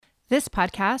This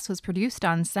podcast was produced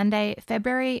on Sunday,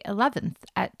 February 11th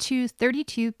at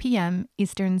 2:32 p.m.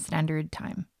 Eastern Standard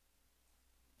Time.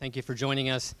 Thank you for joining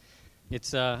us.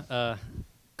 It's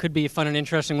could be a fun and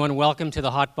interesting one. Welcome to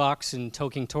the Hot Box and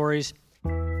Toking Tories.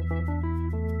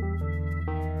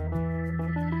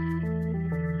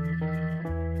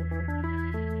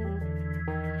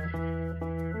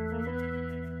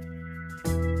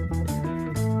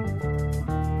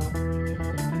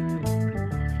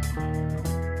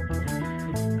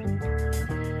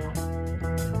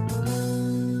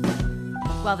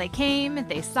 While they came,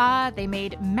 they saw, they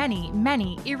made many,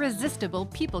 many irresistible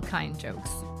people-kind jokes.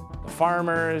 The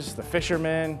farmers, the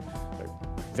fishermen,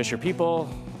 the fisher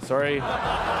people, sorry.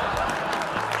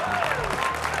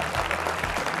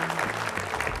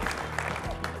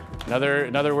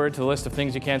 Another word to the list of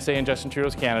things you can't say in Justin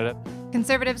Trudeau's Canada.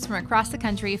 Conservatives from across the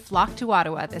country flocked to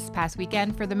Ottawa this past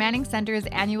weekend for the Manning Centre's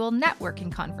annual networking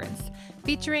conference,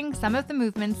 featuring some of the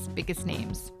movement's biggest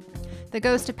names. The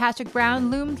ghost of Patrick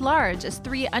Brown loomed large as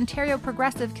three Ontario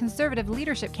Progressive Conservative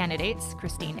leadership candidates,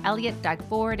 Christine Elliott, Doug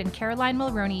Ford, and Caroline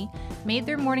Mulroney, made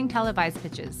their morning televised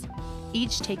pitches,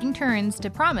 each taking turns to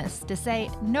promise to say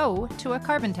no to a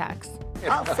carbon tax.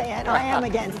 I'll say it. I am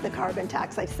against the carbon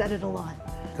tax. I've said it a lot.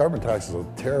 Carbon tax is a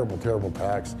terrible, terrible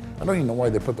tax. I don't even know why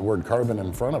they put the word carbon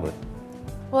in front of it.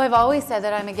 Well, I've always said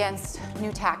that I'm against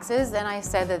new taxes, and I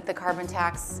said that the carbon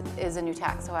tax is a new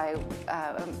tax, so I'm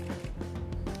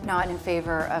not in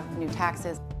favor of new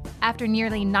taxes. After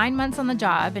nearly 9 months on the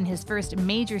job in his first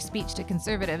major speech to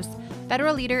Conservatives,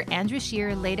 federal leader Andrew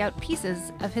Scheer laid out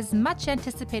pieces of his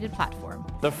much-anticipated platform.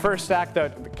 The first act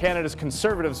that Canada's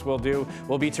Conservatives will do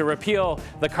will be to repeal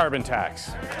the carbon tax.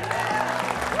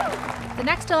 The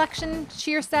next election,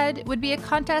 Scheer said, would be a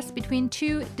contest between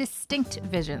two distinct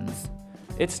visions.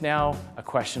 It's now a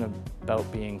question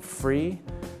about being free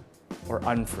or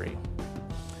unfree.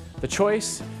 The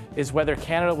choice is whether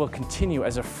Canada will continue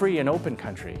as a free and open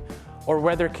country, or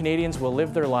whether Canadians will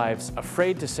live their lives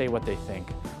afraid to say what they think,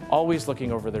 always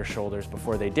looking over their shoulders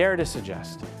before they dare to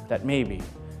suggest that maybe,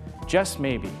 just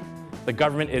maybe, the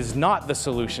government is not the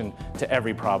solution to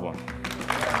every problem.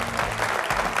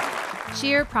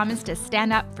 Scheer promised to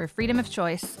stand up for freedom of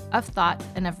choice, of thought,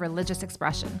 and of religious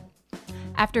expression.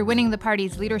 After winning the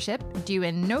party's leadership, due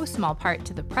in no small part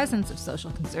to the presence of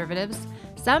social conservatives,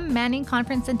 some Manning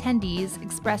Conference attendees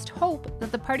expressed hope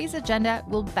that the party's agenda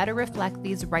will better reflect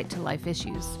these right-to-life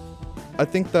issues. I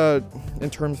think that in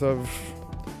terms of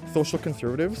social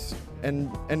conservatives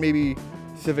and maybe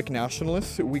civic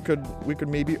nationalists, we could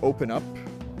maybe open up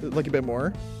like a bit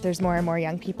more. There's more and more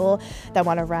young people that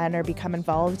want to run or become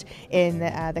involved in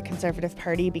the Conservative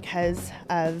Party because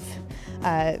of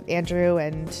Andrew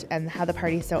and how the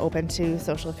party is so open to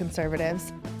social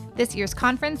conservatives. This year's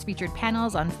conference featured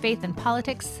panels on faith and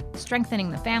politics,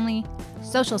 strengthening the family,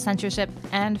 social censorship,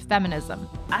 and feminism.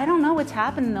 I don't know what's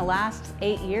happened in the last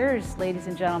 8 years, ladies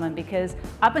and gentlemen, because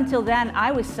up until then,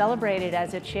 I was celebrated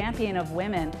as a champion of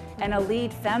women and a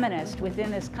lead feminist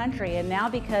within this country. And now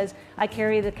because I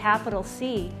carry the capital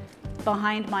C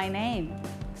behind my name,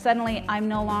 suddenly I'm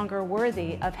no longer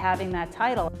worthy of having that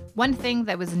title. One thing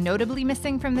that was notably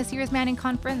missing from this year's Manning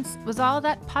Conference was all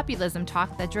that populism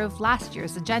talk that drove last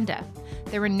year's agenda.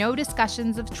 There were no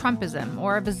discussions of Trumpism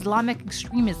or of Islamic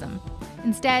extremism.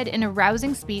 Instead, in a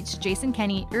rousing speech, Jason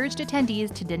Kenney urged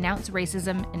attendees to denounce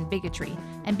racism and bigotry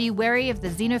and be wary of the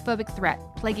xenophobic threat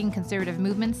plaguing conservative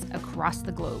movements across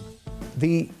the globe.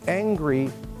 The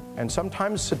angry and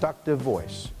sometimes seductive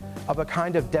voice of a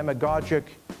kind of demagogic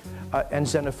and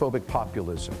xenophobic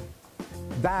populism.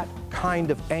 That kind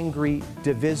of angry,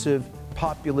 divisive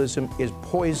populism is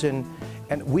poison,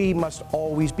 and we must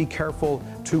always be careful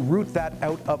to root that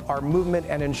out of our movement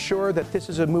and ensure that this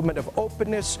is a movement of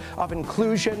openness, of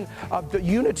inclusion, of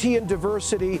unity and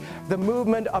diversity, the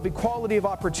movement of equality of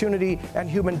opportunity and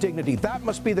human dignity. That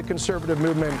must be the Conservative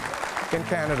movement in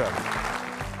Canada.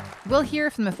 We'll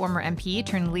hear from the former MP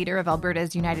turned leader of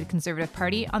Alberta's United Conservative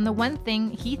Party on the one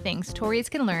thing he thinks Tories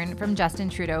can learn from Justin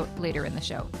Trudeau later in the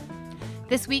show.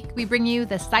 This week, we bring you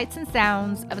the sights and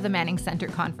sounds of the Manning Centre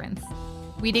Conference.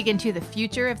 We dig into the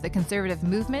future of the Conservative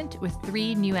movement with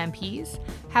 3 new MPs.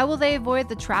 How will they avoid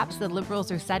the traps the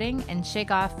Liberals are setting and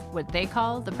shake off what they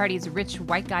call the party's rich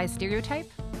white guy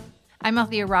stereotype? I'm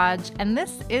Althia Raj, and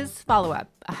this is Follow Up,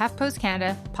 a HuffPost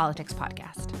Canada politics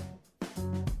podcast.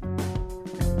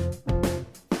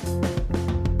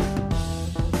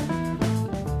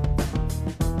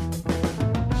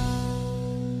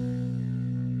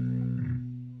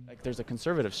 There's a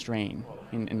conservative strain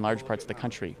in large parts of the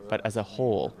country, but as a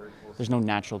whole, there's no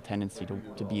natural tendency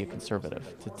to be a conservative,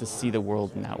 to see the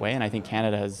world in that way. And I think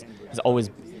Canada has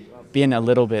always been a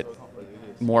little bit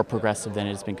more progressive than it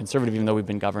has been conservative, even though we've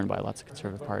been governed by lots of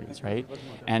conservative parties, right?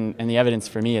 And the evidence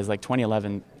for me is like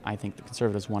 2011, I think the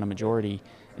Conservatives won a majority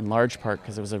in large part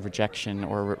because it was a rejection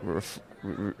or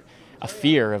a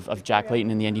fear of Jack Layton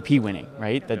and the NDP winning,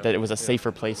 right? That it was a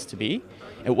safer place to be.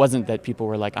 It wasn't that people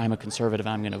were like, I'm a Conservative,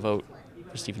 I'm going to vote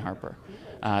for Stephen Harper.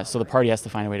 So the party has to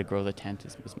find a way to grow the tent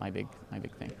is my big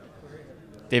thing.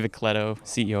 David Coletto,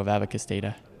 CEO of Abacus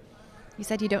Data. You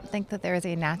said you don't think that there is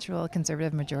a natural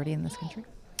Conservative majority in this country?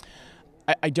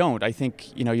 I don't. I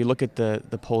think, you look at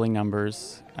the polling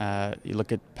numbers, you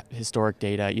look at historic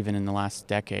data, even in the last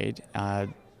decade,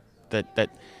 that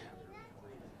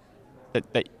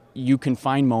you can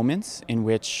find moments in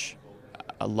which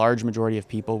a large majority of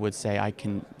people would say, I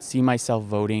can see myself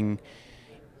voting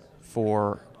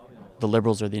for the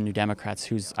Liberals or the New Democrats,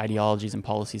 whose ideologies and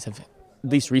policies have, at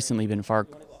least recently, been far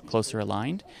closer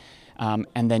aligned.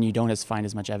 And then you don't find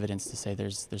as much evidence to say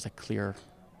there's a clear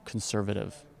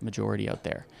Conservative majority out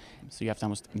there. So you have to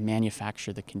almost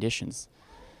manufacture the conditions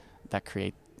that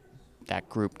create that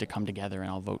group to come together and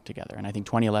all vote together. And I think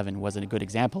 2011 wasn't a good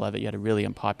example of it. You had a really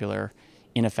unpopular,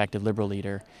 ineffective Liberal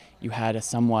leader. You had a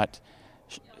somewhat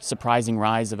surprising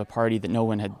rise of a party that no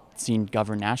one had seen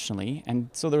govern nationally.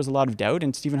 And so there was a lot of doubt.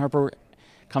 And Stephen Harper,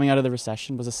 coming out of the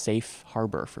recession, was a safe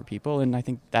harbor for people. And I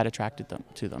think that attracted them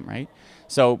to them, right?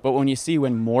 So, but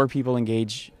when more people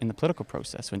engage in the political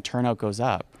process, when turnout goes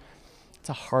up, it's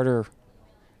a harder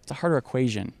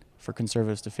equation for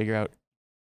Conservatives to figure out.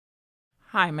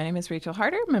 Hi, my name is Rachael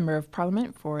Harder, Member of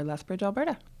Parliament for Lethbridge,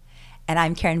 Alberta. And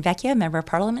I'm Karen Vecchio, Member of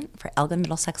Parliament for Elgin,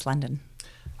 Middlesex, London.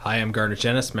 Hi, I'm Garnett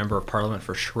Genuis, Member of Parliament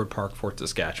for Sherwood Park, Fort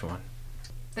Saskatchewan.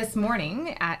 This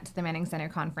morning at the Manning Center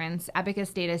conference,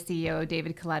 Abacus Data CEO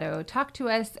David Coletto talked to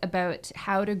us about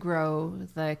how to grow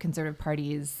the Conservative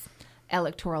Party's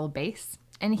electoral base.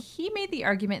 And he made the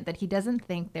argument that he doesn't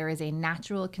think there is a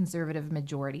natural Conservative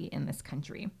majority in this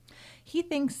country. He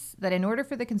thinks that in order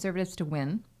for the Conservatives to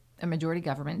win a majority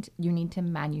government, you need to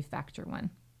manufacture one.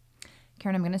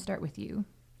 Karen, I'm going to start with you.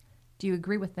 Do you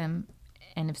agree with them?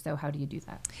 And if so, how do you do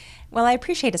that? Well, I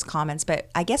appreciate his comments, but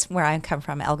I guess where I come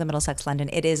from, Elgin, Middlesex, London,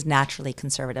 it is naturally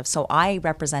conservative. So I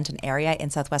represent an area in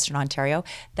southwestern Ontario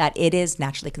that it is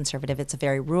naturally conservative. It's a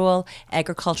very rural,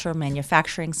 agricultural,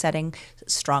 manufacturing setting,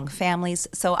 strong families.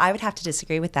 So I would have to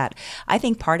disagree with that. I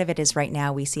think part of it is right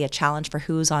now we see a challenge for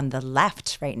who's on the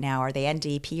left right now. Are they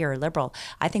NDP or Liberal?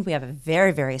 I think we have a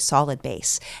very, very solid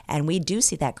base, and we do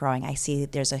see that growing. I see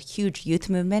there's a huge youth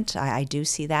movement. I do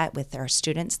see that with our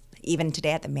students, even today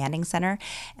at the Manning Center.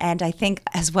 And I think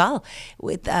as well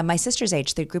with my sister's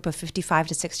age, the group of 55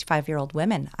 to 65-year-old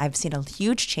women, I've seen a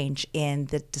huge change in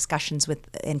the discussions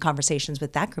in conversations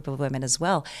with that group of women as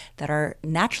well that are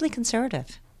naturally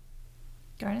conservative.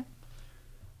 Garnet?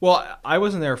 Well, I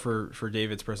wasn't there for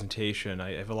David's presentation.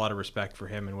 I have a lot of respect for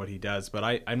him and what he does, but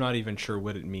I'm not even sure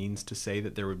what it means to say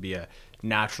that there would be a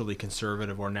naturally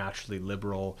conservative or naturally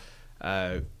liberal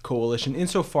coalition,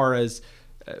 insofar as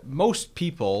most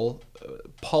people,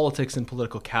 politics and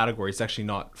political categories is actually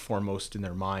not foremost in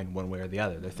their mind one way or the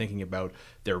other. They're thinking about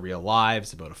their real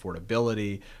lives, about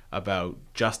affordability, about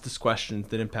justice questions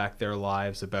that impact their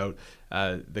lives, about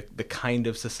the kind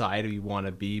of society we want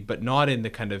to be, but not in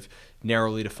the kind of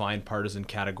narrowly defined partisan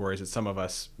categories that some of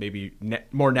us maybe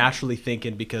more naturally think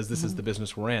in because this is the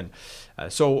business we're in.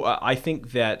 So I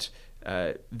think that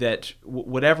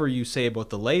whatever you say about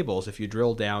the labels, if you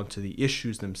drill down to the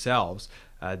issues themselves,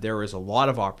 there is a lot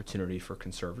of opportunity for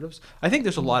Conservatives. I think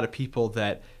there's a lot of people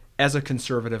that, as a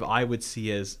Conservative, I would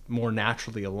see as more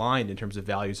naturally aligned in terms of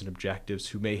values and objectives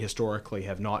who may historically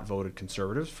have not voted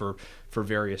Conservatives for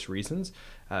various reasons.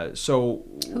 So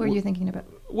who are you thinking about?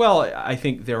 Well, I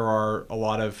think there are a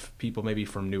lot of people maybe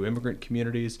from new immigrant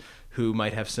communities who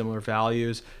might have similar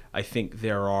values. I think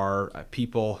there are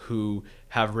people who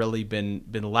have really been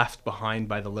left behind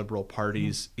by the Liberal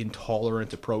Party's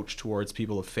intolerant approach towards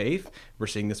people of faith. We're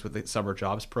seeing this with the summer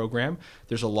jobs program.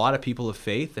 There's a lot of people of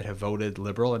faith that have voted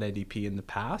Liberal and NDP in the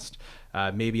past,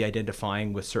 maybe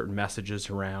identifying with certain messages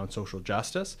around social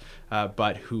justice,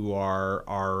 but who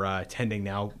are tending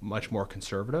now much more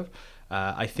conservative.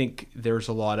 I think there's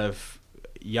a lot of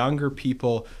younger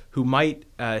people who might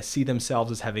see themselves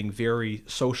as having very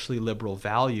socially liberal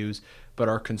values, but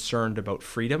are concerned about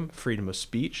freedom of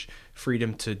speech,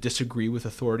 freedom to disagree with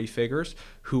authority figures,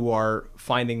 who are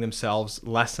finding themselves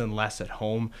less and less at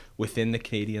home within the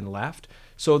Canadian left.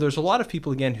 So there's a lot of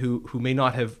people, again, who may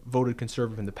not have voted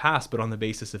Conservative in the past, but on the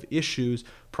basis of issues,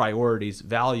 priorities,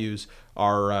 values,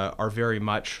 are very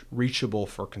much reachable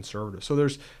for Conservatives. So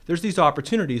there's these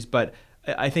opportunities, but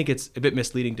I think it's a bit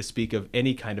misleading to speak of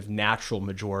any kind of natural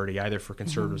majority, either for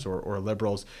Conservatives or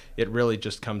Liberals. It really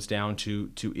just comes down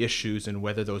to issues and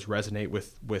whether those resonate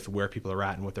with where people are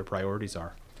at and what their priorities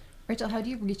are. Rachel, how do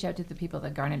you reach out to the people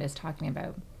that Garnett is talking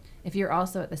about if you're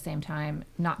also at the same time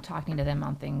not talking to them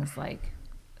on things like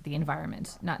the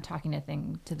environment, not talking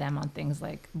to them on things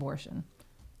like abortion?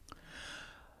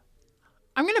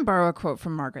 I'm going to borrow a quote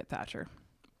from Margaret Thatcher.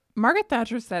 Margaret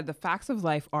Thatcher said, "The facts of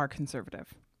life are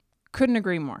conservative." Couldn't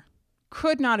agree more.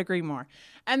 Could not agree more.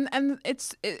 And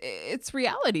it's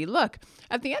reality. Look,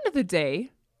 at the end of the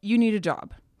day, you need a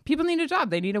job. People need a job.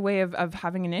 They need a way of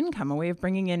having an income, a way of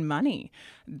bringing in money.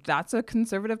 That's a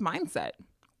conservative mindset.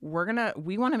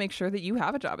 We want to make sure that you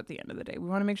have a job at the end of the day. We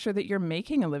want to make sure that you're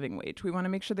making a living wage. We want to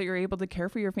make sure that you're able to care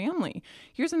for your family.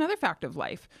 Here's another fact of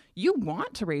life. You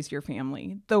want to raise your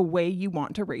family the way you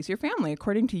want to raise your family,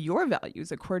 according to your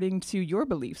values, according to your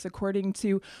beliefs, according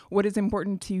to what is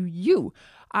important to you.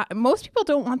 Most people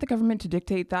don't want the government to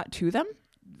dictate that to them.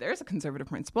 There's a conservative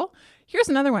principle. Here's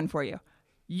another one for you.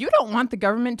 You don't want the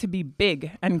government to be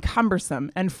big and cumbersome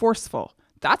and forceful.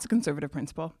 That's a conservative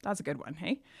principle. That's a good one,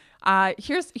 hey?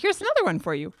 Here's another one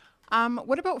for you.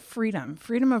 What about freedom?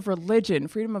 Freedom of religion,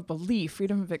 freedom of belief,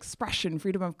 freedom of expression,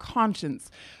 freedom of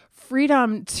conscience,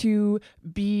 freedom to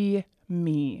be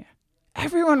me.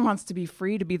 Everyone wants to be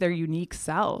free to be their unique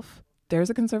self. There's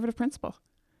a conservative principle.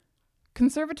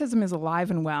 Conservatism is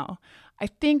alive and well. I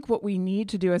think what we need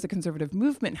to do as a conservative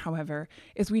movement, however,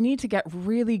 is we need to get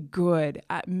really good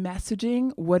at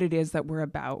messaging what it is that we're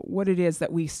about, what it is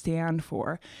that we stand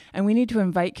for. And we need to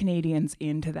invite Canadians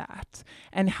into that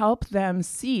and help them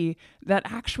see that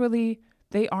actually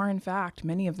they are, in fact,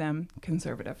 many of them,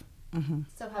 conservative. Mm-hmm.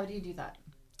 So how do you do that?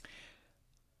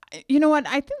 You know what?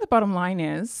 I think the bottom line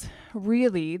is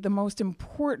really the most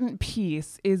important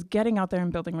piece is getting out there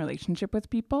and building relationship with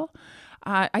people.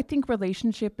 I think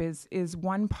relationship is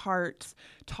 1 part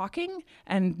talking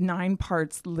and 9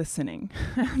 parts listening.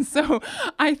 So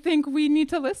I think we need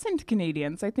to listen to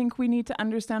Canadians. I think we need to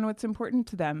understand what's important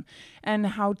to them and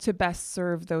how to best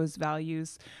serve those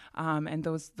values and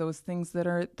those things that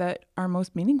are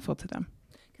most meaningful to them.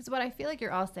 Because what I feel like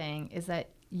you're all saying is that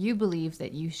you believe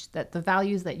that that the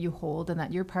values that you hold and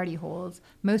that your party holds,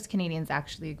 most Canadians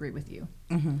actually agree with you.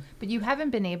 Mm-hmm. But you haven't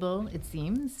been able, it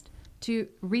seems, to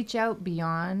reach out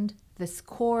beyond this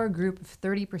core group of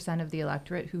 30% of the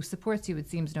electorate who supports you, it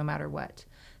seems, no matter what.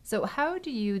 So how do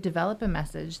you develop a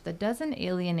message that doesn't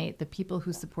alienate the people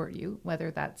who support you,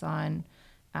 whether that's on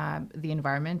the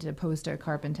environment opposed to a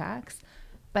carbon tax,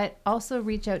 but also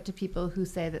reach out to people who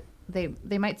say that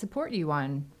they might support you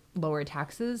on lower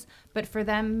taxes, but for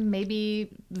them, maybe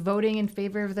voting in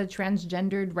favor of the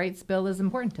transgendered rights bill is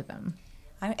important to them?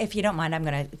 If you don't mind, I'm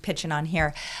going to pitch in on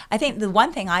here. I think the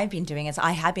one thing I've been doing is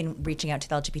I have been reaching out to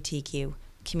the LGBTQ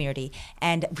community,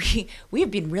 and we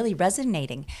have been really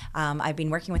resonating. I've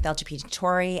been working with LGBT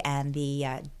Tory and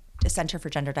the Center for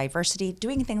Gender Diversity,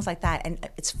 doing things like that. And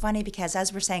it's funny because,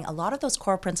 as we're saying, a lot of those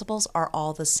core principles are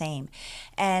all the same.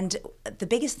 And the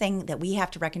biggest thing that we have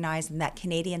to recognize and that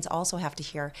Canadians also have to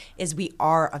hear is we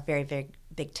are a very, very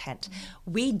big tent.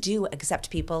 Mm-hmm. We do accept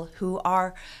people who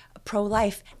are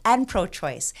pro-life and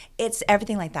pro-choice. It's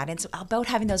everything like that. It's about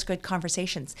having those good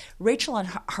conversations. Rachael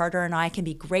Harder and I can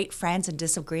be great friends and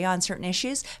disagree on certain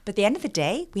issues, but at the end of the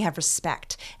day, we have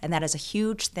respect, and that is a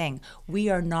huge thing. We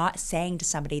are not saying to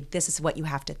somebody, this is what you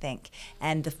have to think.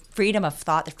 And the freedom of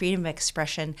thought, the freedom of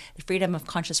expression, the freedom of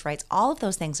conscious rights, all of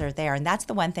those things are there. And that's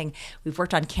the one thing. We've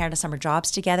worked on Canada Summer Jobs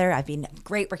together. I've been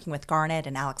great working with Garnett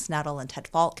and Alex Nuttall and Ted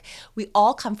Falk. We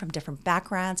all come from different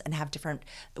backgrounds and have different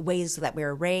ways that we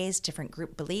were raised, different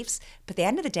group beliefs. But at the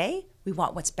end of the day, we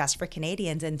want what's best for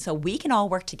Canadians. And so we can all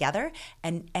work together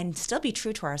and still be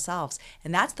true to ourselves.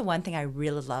 And that's the one thing I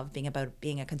really love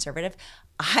being a conservative.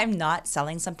 I'm not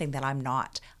selling something that I'm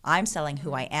not. I'm selling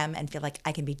who I am and feel like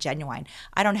I can be genuine.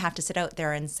 I don't have to sit out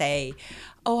there and say,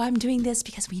 oh, I'm doing this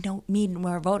because we don't need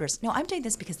more voters. No, I'm doing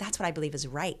this because that's what I believe is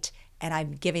right. And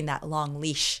I'm giving that long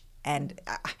leash. And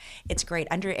it's great.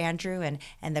 Under Andrew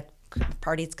and the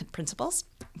party's principles,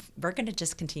 we're going to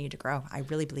just continue to grow. I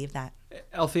really believe that.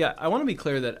 Althia, I want to be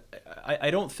clear that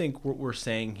I don't think what we're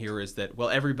saying here is that, well,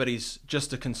 everybody's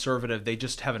just a conservative, they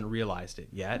just haven't realized it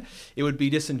yet. It would be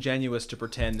disingenuous to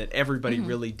pretend that everybody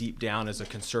really deep down is a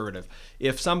conservative.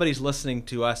 If somebody's listening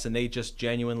to us and they just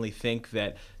genuinely think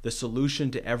that the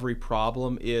solution to every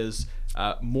problem is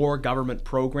more government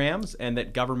programs and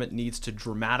that government needs to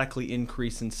dramatically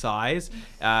increase in size,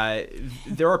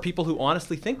 there are people who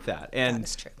honestly think that. And that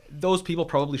is true. Those people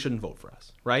probably shouldn't vote for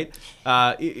us, right?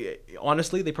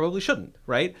 Honestly, they probably shouldn't,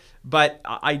 right? But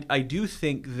I do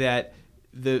think that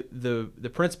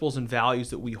the principles and values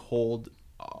that we hold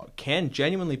can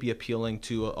genuinely be appealing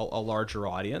to a larger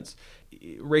audience.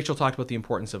 Rachael talked about the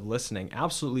importance of listening.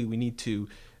 Absolutely, we need to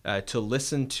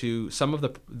listen to some of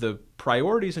the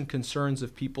priorities and concerns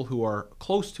of people who are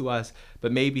close to us,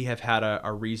 but maybe have had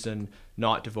a reason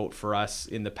not to vote for us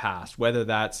in the past, whether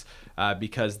that's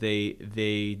because they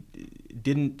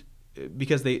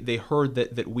heard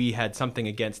that we had something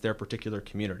against their particular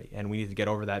community, and we need to get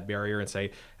over that barrier and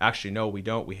say, actually, no, we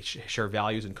don't. We share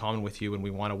values in common with you, and we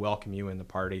want to welcome you in the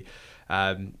party.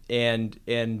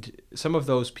 And some of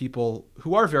those people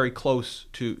who are very close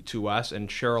to us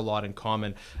and share a lot in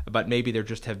common, but maybe there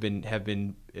just have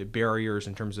been barriers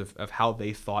in terms of how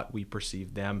they thought we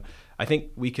perceived them. I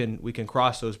think we can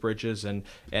cross those bridges, and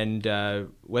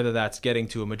whether that's getting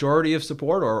to a majority of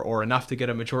support or enough to get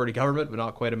a majority government, but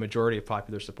not quite a majority of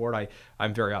popular support,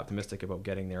 I'm very optimistic about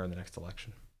getting there in the next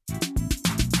election.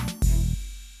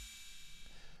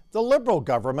 The Liberal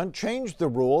government changed the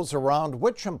rules around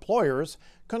which employers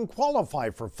can qualify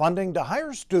for funding to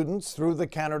hire students through the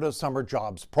Canada Summer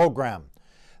Jobs program.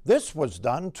 This was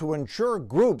done to ensure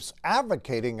groups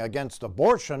advocating against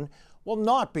abortion will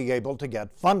not be able to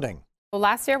get funding. Well,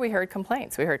 last year we heard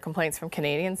complaints. We heard complaints from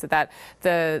Canadians that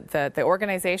the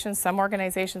organizations, some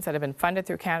organizations that have been funded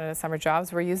through Canada Summer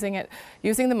Jobs, were using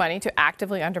the money to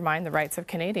actively undermine the rights of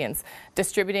Canadians,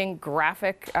 distributing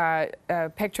graphic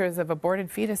pictures of aborted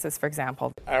fetuses, for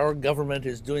example. Our government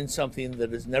is doing something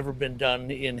that has never been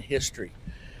done in history,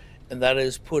 and that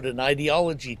is put an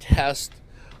ideology test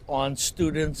on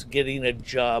students getting a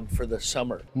job for the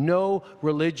summer. No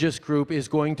religious group is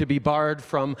going to be barred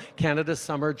from Canada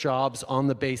Summer Jobs on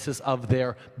the basis of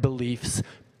their beliefs,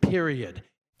 period.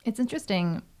 It's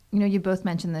interesting, you both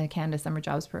mentioned the Canada Summer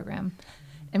Jobs program.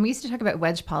 And we used to talk about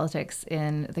wedge politics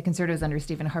in the Conservatives under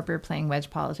Stephen Harper playing wedge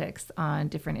politics on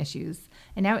different issues.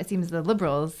 And now it seems the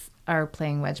Liberals are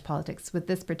playing wedge politics with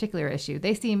this particular issue.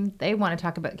 They want to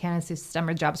talk about Canada's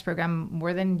Summer Jobs program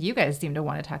more than you guys seem to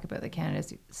want to talk about the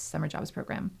Canada's Summer Jobs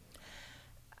program.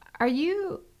 Are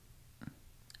you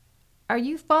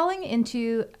falling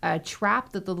into a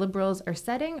trap that the Liberals are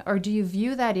setting, or do you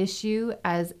view that issue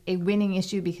as a winning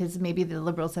issue because maybe the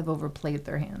Liberals have overplayed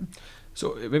their hand?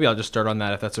 So maybe I'll just start on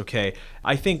that if that's okay.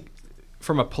 I think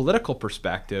from a political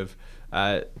perspective,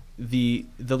 the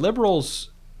Liberals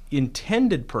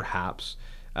intended perhaps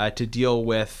to deal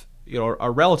with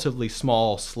a relatively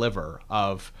small sliver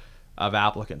of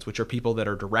applicants, which are people that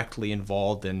are directly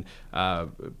involved in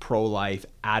pro-life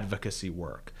advocacy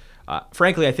work.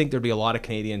 Frankly, I think there'd be a lot of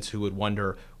Canadians who would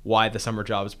wonder why the Summer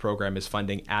Jobs program is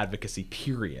funding advocacy,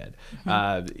 period.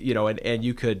 Mm-hmm. And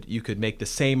you could make the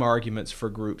same arguments for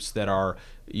groups that are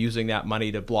using that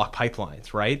money to block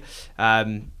pipelines, right?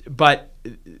 But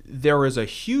there is a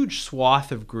huge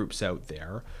swath of groups out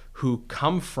there who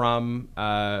come from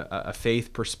a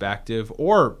faith perspective,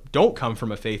 or don't come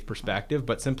from a faith perspective,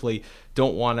 but simply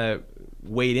don't want to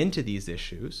wade into these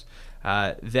issues,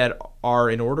 that are,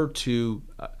 in order to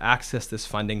access this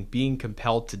funding, being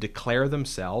compelled to declare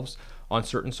themselves on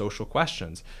certain social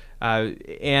questions.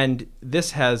 And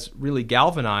this has really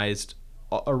galvanized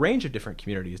a range of different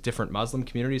communities. Different Muslim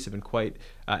communities have been quite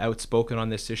outspoken on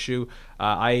this issue.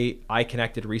 I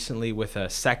connected recently with a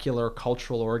secular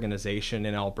cultural organization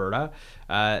in Alberta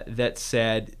that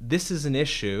said this is an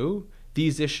issue,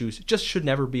 these issues just should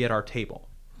never be at our table,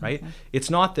 right? Okay. It's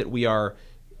not that we are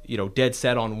dead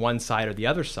set on one side or the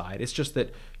other side. It's just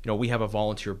that, we have a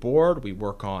volunteer board, we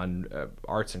work on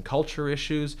arts and culture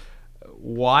issues.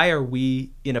 Why are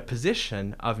we in a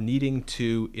position of needing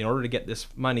to, in order to get this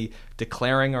money,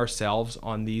 declaring ourselves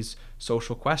on these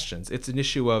social questions? It's an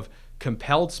issue of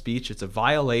compelled speech. It's a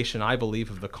violation, I believe,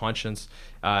 of the conscience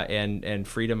and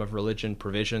freedom of religion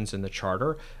provisions in the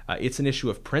Charter. It's an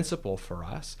issue of principle for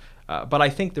us. But I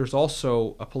think there's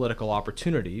also a political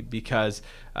opportunity because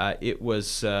it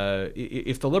was,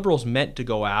 if the Liberals meant to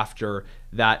go after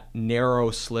that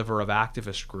narrow sliver of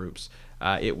activist groups,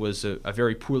 it was a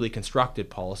very poorly constructed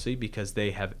policy because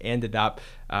they have ended up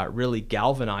really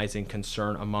galvanizing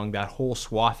concern among that whole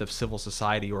swath of civil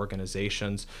society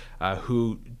organizations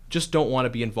who just don't want to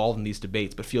be involved in these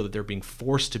debates but feel that they're being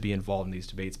forced to be involved in these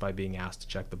debates by being asked to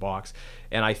check the box.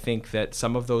 And I think that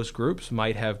some of those groups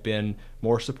might have been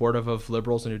more supportive of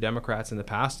Liberals and New Democrats in the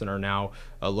past and are now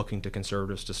looking to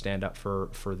Conservatives to stand up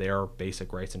for their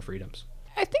basic rights and freedoms.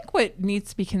 I think what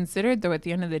needs to be considered, though, at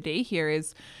the end of the day here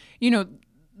is,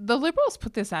 The Liberals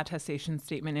put this attestation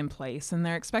statement in place, and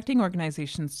they're expecting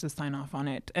organizations to sign off on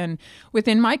it. And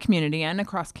within my community and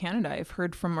across Canada, I've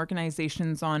heard from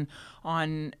organizations from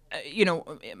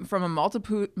a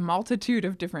multitude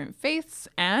of different faiths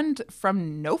and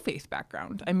from no faith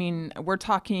background. I mean, we're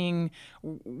talking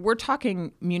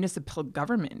municipal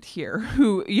government here,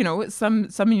 who, some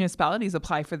municipalities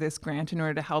apply for this grant in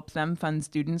order to help them fund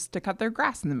students to cut their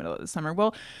grass in the middle of the summer.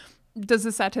 Well, does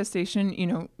this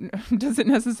attestation, does it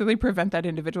necessarily prevent that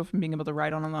individual from being able to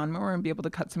ride on a lawnmower and be able to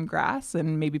cut some grass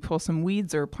and maybe pull some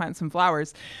weeds or plant some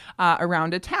flowers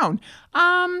around a town?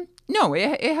 No,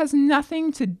 it has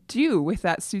nothing to do with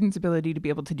that student's ability to be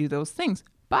able to do those things.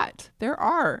 But there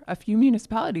are a few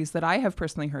municipalities that I have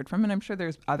personally heard from, and I'm sure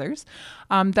there's others,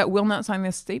 that will not sign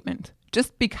this statement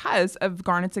just because of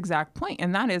Garnett's exact point.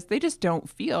 And that is, they just don't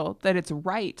feel that it's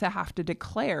right to have to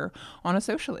declare on a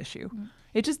social issue. Mm-hmm.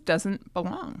 It just doesn't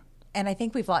belong. And I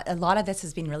think a lot of this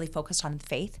has been really focused on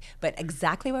faith, but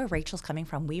exactly where Rachel's coming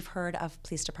from, we've heard of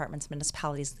police departments,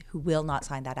 municipalities who will not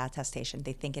sign that attestation.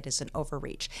 They think it is an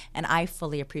overreach, and I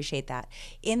fully appreciate that.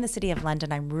 In the City of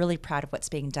London, I'm really proud of what's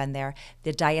being done there.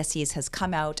 The diocese has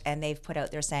come out and they've put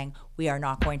out there saying, we are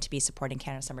not going to be supporting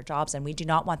Canada Summer Jobs, and we do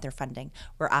not want their funding.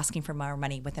 We're asking for more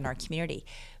money within our community.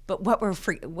 But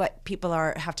what people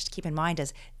have to keep in mind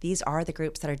is these are the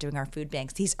groups that are doing our food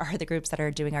banks. These are the groups that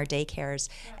are doing our daycares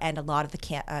and a lot of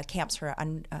the camps for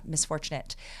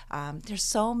misfortunate. There's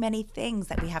so many things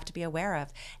that we have to be aware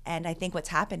of. And I think what's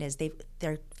happened is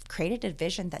they're created a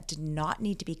vision that did not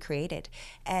need to be created.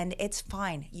 And it's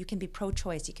fine. You can be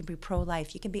pro-choice. You can be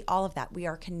pro-life. You can be all of that. We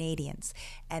are Canadians.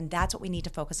 And that's what we need to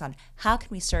focus on. How can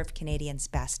we serve Canadians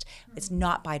best? It's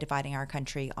not by dividing our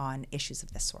country on issues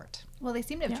of this sort. Well, they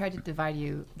seem to have tried to divide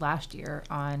you last year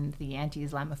on the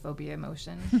anti-Islamophobia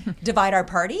motion. Divide our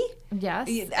party? Yes.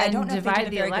 I don't know divide if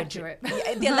the electorate.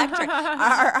 The electorate.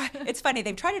 It's funny.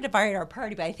 They've tried to divide our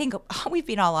party, but I think we've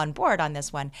been all on board on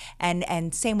this one.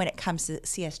 And same when it comes to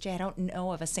CSJ. I don't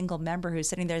know of a single member who's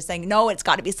sitting there saying, no, it's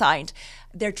got to be signed.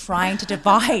 They're trying to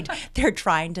divide. They're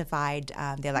trying to divide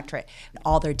the electorate.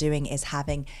 All they're doing is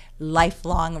having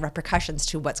lifelong repercussions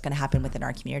to what's going to happen within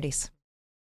our communities.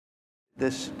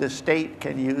 The state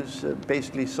can use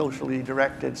basically socially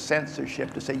directed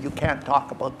censorship to say you can't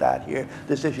talk about that here.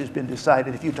 This issue's been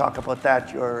decided. If you talk about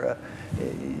that, you're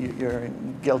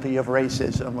guilty of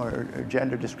racism or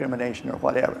gender discrimination or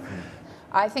whatever.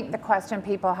 I think the question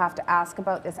people have to ask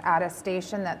about this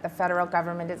attestation that the federal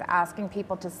government is asking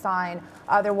people to sign,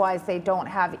 otherwise they don't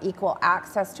have equal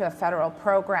access to a federal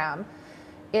program,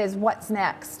 is what's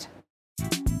next?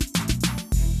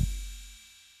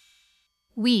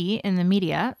 We, in the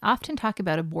media, often talk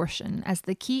about abortion as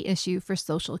the key issue for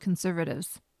social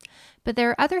conservatives. But there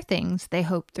are other things they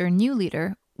hope their new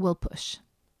leader will push.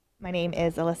 My name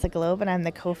is Alyssa Globe, and I'm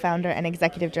the co-founder and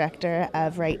executive director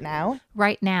of Right Now.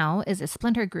 Right Now is a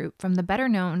splinter group from the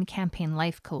better-known Campaign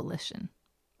Life Coalition.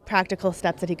 Practical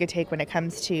steps that he could take when it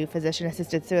comes to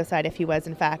physician-assisted suicide if he was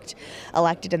in fact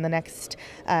elected in the next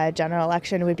general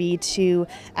election would be to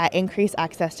increase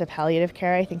access to palliative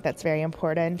care. I think that's very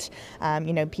important.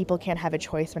 People can't have a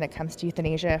choice when it comes to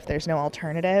euthanasia if there's no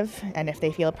alternative, and if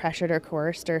they feel pressured or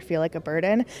coerced or feel like a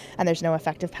burden and there's no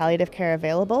effective palliative care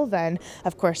available, then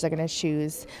of course they're going to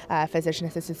choose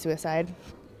physician-assisted suicide.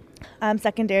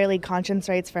 Secondarily, conscience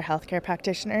rights for healthcare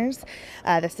practitioners.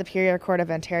 The Superior Court of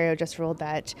Ontario just ruled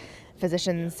that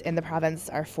physicians in the province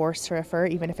are forced to refer,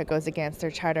 even if it goes against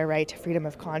their charter right to freedom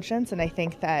of conscience. And I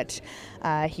think that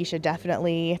he should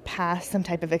definitely pass some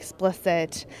type of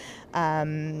explicit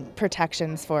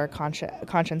protections for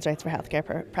conscience rights for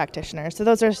healthcare practitioners. So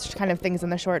those are kind of things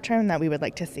in the short term that we would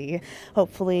like to see.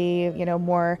 Hopefully,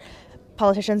 more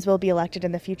politicians will be elected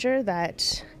in the future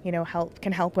that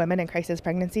can help women in crisis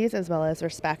pregnancies, as well as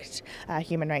respect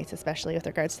human rights, especially with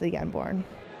regards to the unborn.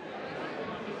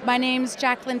 My name's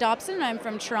Jacqueline Dobson, and I'm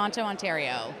from Toronto,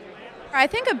 Ontario. I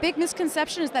think a big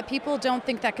misconception is that people don't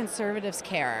think that conservatives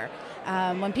care.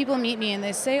 When people meet me and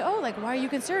they say, why are you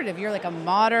conservative? You're like a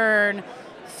modern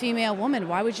female woman.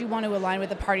 Why would you want to align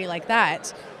with a party like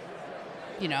that?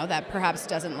 That perhaps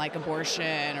doesn't like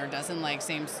abortion or doesn't like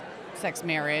same-sex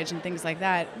marriage and things like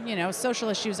that. Social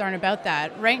issues aren't about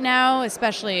that. Right now,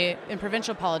 especially in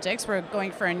provincial politics, we're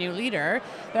going for a new leader,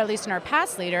 but at least in our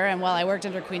past leader, and while I worked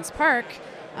under Queen's Park,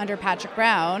 under Patrick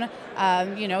Brown,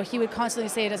 he would constantly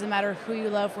say it doesn't matter who you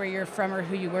love, where you're from, or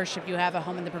who you worship, you have a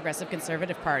home in the Progressive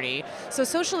Conservative Party. So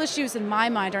social issues, in my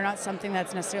mind, are not something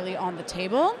that's necessarily on the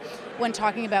table when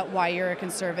talking about why you're a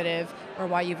conservative or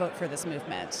why you vote for this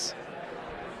movement.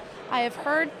 I have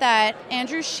heard that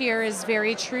Andrew Scheer is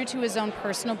very true to his own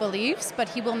personal beliefs, but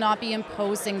he will not be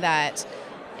imposing that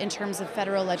in terms of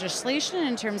federal legislation,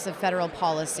 in terms of federal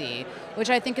policy, which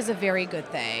I think is a very good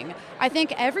thing. I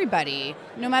think everybody,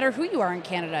 no matter who you are in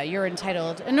Canada, you're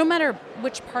entitled, and no matter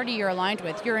which party you're aligned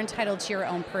with, you're entitled to your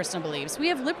own personal beliefs. We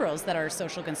have liberals that are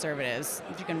social conservatives,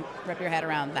 if you can wrap your head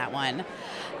around that one.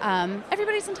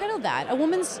 Everybody's entitled to that. A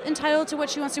woman's entitled to what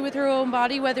she wants to do with her own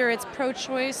body, whether it's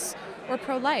pro-choice or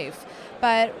pro-life.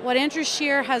 But what Andrew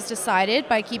Scheer has decided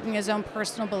by keeping his own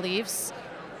personal beliefs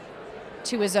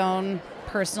to his own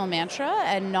personal mantra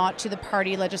and not to the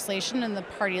party legislation and the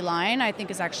party line, I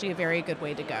think is actually a very good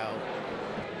way to go.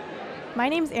 My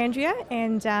name's Andrea,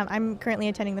 and I'm currently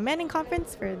attending the Manning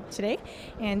Conference for today.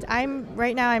 And I'm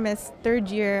a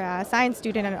third-year science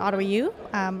student at Ottawa U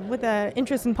with an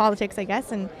interest in politics, I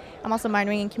guess, and I'm also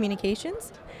minoring in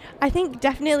communications. I think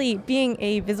definitely being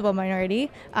a visible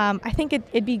minority, I think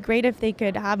it'd be great if they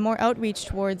could have more outreach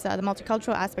towards the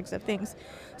multicultural aspects of things.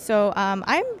 So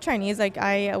I'm Chinese,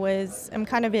 I'm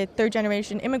kind of a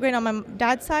third-generation immigrant on my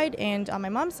dad's side, and on my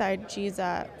mom's side, she's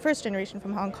first generation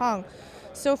from Hong Kong.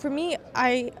 So for me,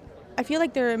 I feel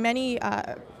like there are many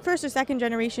first or second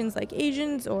generations like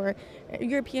Asians or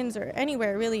Europeans or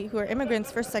anywhere really who are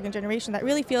immigrants, first, second generation, that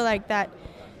really feel like that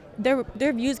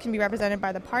their views can be represented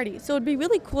by the party. So it'd be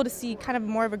really cool to see kind of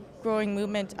more of a growing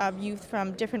movement of youth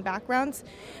from different backgrounds.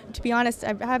 To be honest,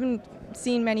 I haven't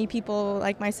seen many people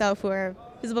like myself who are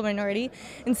visible minority.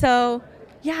 And so,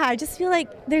 yeah, I just feel like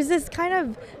there's this kind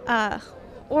of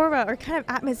aura or kind of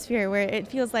atmosphere where it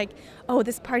feels like, oh,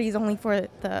 this party is only for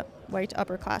the white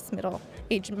upper class middle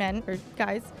aged men or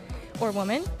guys or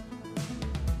women.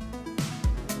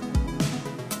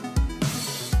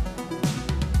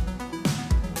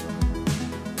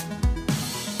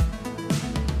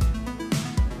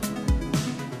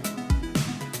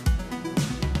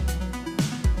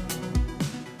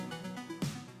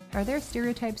 Are there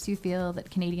stereotypes you feel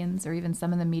that Canadians or even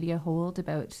some in the media hold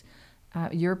about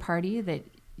your party that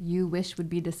you wish would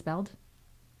be dispelled?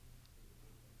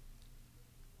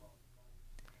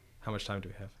 How much time do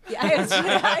we have? Yeah,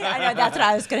 I know, that's what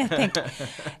I was going to think.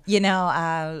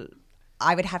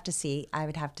 I would have to see.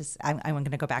 I'm going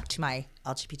to go back to my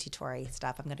LGBT Tory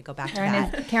stuff. I'm going to go back to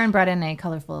that. Karen brought in a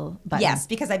colorful button. Yes,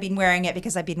 because I've been wearing it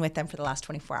because I've been with them for the last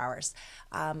 24 hours.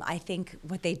 I think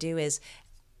what they do is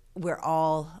we're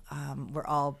all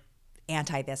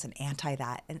anti this and anti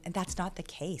that, and that's not the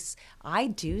case. I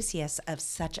do see us as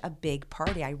such a big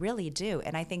party. I really do,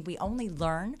 and I think we only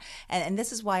learn, and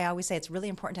this is why I always say it's really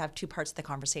important to have two parts of the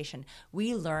conversation.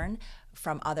 We learn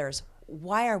from others.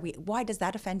 Why does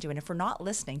that offend you? And if we're not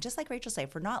listening, just like Rachel said,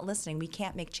 if we're not listening, we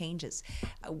can't make changes.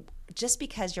 Just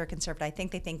because you're a conservative, I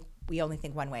think they think we only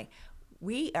think one way.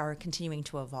 We are continuing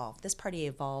to evolve. This party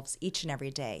evolves each and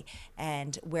every day.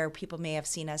 And where people may have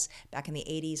seen us back in the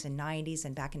 80s and 90s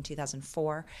and back in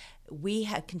 2004, we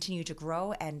have continued to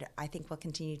grow, and I think we'll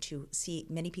continue to see,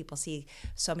 many people see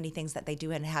so many things that they do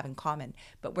and have in common.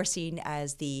 But we're seen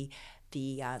as the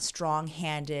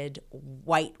strong-handed,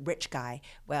 white, rich guy.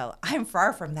 Well, I'm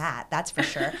far from that, that's for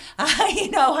sure.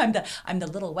 I'm the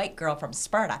little white girl from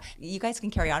Sparta. You guys can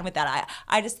carry on with that.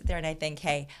 I just sit there and I think,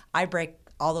 hey, I break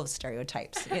all those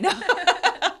stereotypes,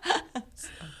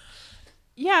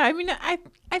 Yeah, I mean, I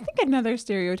think another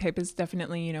stereotype is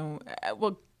definitely,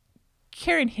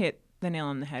 Karen hit the nail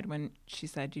on the head when she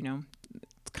said,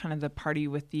 it's kind of the party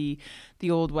with the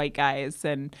old white guys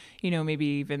and, maybe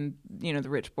even, the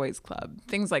rich boys club,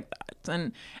 things like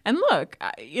that. And look,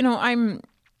 I'm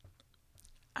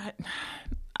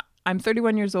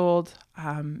 31 years old,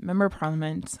 member of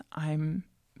parliament, I'm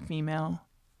female.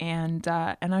 And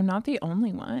I'm not the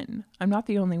only one.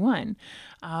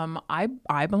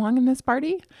 I belong in this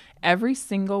party. Every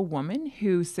single woman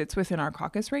who sits within our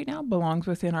caucus right now belongs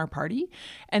within our party.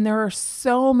 And there are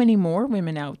so many more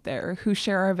women out there who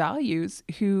share our values,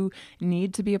 who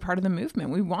need to be a part of the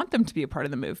movement. We want them to be a part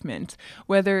of the movement,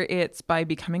 whether it's by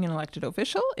becoming an elected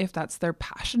official. If that's their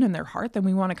passion and their heart, then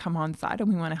we want to come on side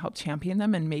and we want to help champion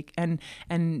them and make and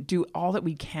do all that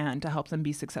we can to help them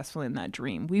be successful in that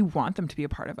dream. We want them to be a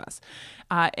part of us.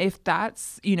 If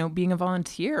that's, being a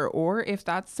volunteer, or if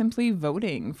that's simply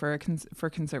voting for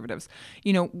conservatives,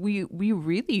 we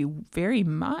really very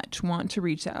much want to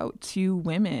reach out to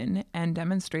women and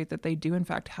demonstrate that they do in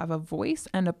fact have a voice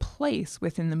and a place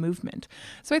within the movement.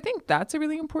 So I think that's a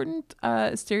really important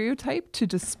stereotype to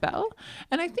dispel.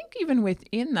 And I think even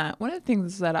within that, one of the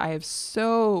things that I have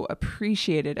so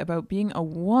appreciated about being a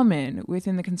woman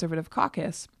within the Conservative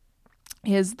caucus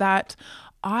is that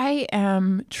I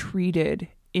am treated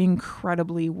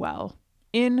incredibly well.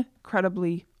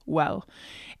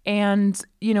 And,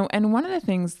 and one of the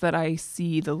things that I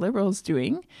see the Liberals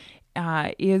doing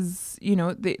is,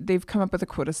 they've come up with a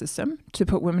quota system to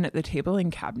put women at the table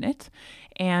in cabinet.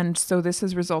 And so this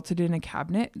has resulted in a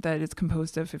cabinet that is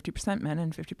composed of 50% men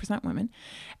and 50% women.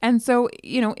 And so,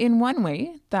 in one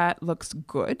way that looks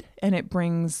good, and it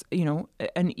brings,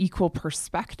 an equal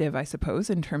perspective, I suppose,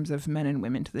 in terms of men and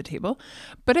women to the table.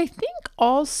 But I think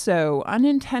also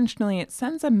unintentionally it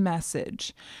sends a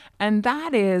message, and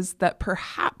that is that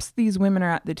perhaps these women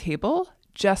are at the table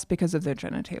just because of their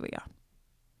genitalia.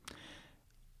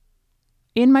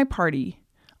 In my party,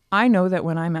 I know that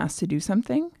when I'm asked to do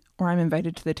something or I'm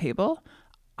invited to the table,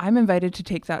 I'm invited to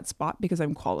take that spot because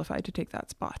I'm qualified to take that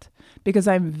spot, because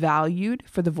I'm valued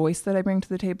for the voice that I bring to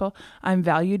the table. I'm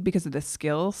valued because of the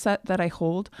skill set that I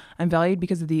hold. I'm valued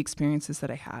because of the experiences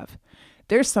that I have.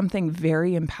 There's something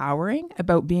very empowering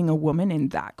about being a woman in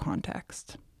that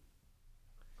context.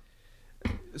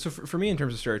 So for me, in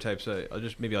terms of stereotypes,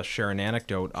 I'll share an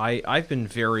anecdote. I've been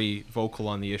very vocal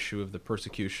on the issue of the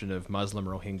persecution of Muslim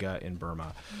Rohingya in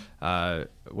Burma.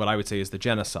 What I would say is the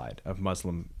genocide of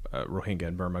Muslim Rohingya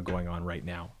in Burma going on right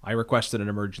now. I requested an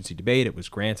emergency debate. It was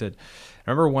granted. I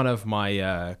remember one of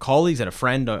my colleagues and a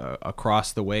friend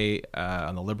across the way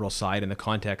on the Liberal side, in the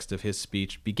context of his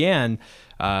speech, began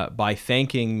by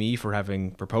thanking me for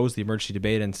having proposed the emergency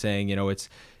debate and saying,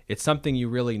 it's something you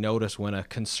really notice when a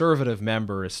Conservative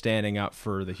member is standing up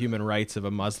for the human rights of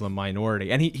a Muslim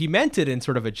minority. And he meant it in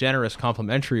sort of a generous,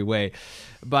 complimentary way.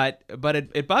 But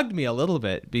it bugged me a little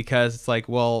bit, because it's like,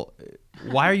 well,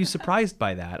 why are you surprised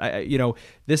by that?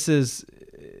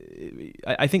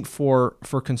 I think for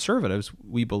Conservatives,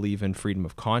 we believe in freedom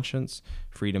of conscience,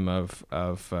 freedom of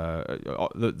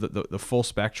the full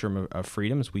spectrum of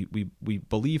freedoms. We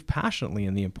believe passionately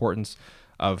in the importance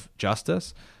of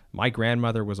justice. My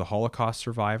grandmother was a Holocaust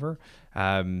survivor.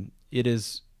 It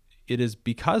is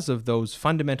because of those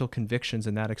fundamental convictions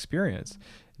and that experience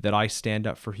that I stand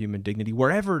up for human dignity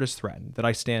wherever it is threatened, that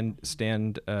I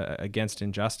stand against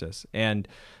injustice. And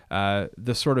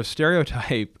the sort of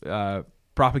stereotype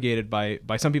propagated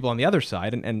by some people on the other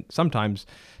side, and sometimes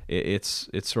it's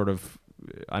sort of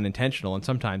unintentional, and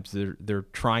sometimes they're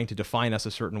trying to define us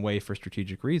a certain way for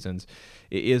strategic reasons,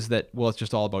 is that, well, it's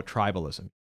just all about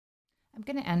tribalism. I'm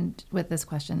going to end with this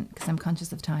question because I'm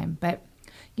conscious of time, but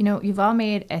you've all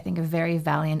made, I think, a very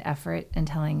valiant effort in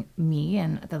telling me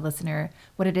and the listener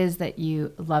what it is that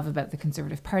you love about the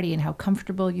Conservative Party and how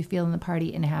comfortable you feel in the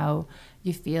party and how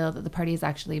you feel that the party is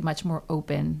actually much more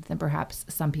open than perhaps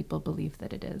some people believe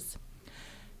that it is.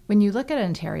 When you look at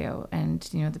Ontario, and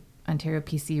the Ontario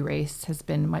PC race has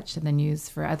been much in the news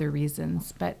for other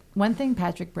reasons, but one thing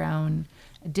Patrick Brown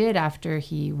did after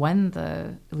he won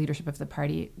the leadership of the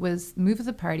party was move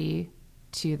the party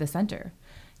to the center.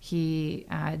 He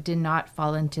did not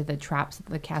fall into the traps that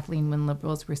the Kathleen Wynne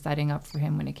Liberals were setting up for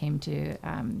him when it came to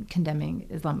condemning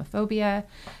Islamophobia.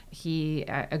 He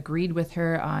agreed with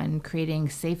her on creating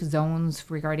safe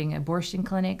zones regarding abortion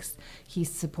clinics. He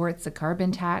supports a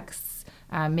carbon tax,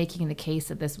 making the case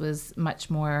that this was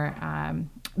much more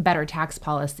better tax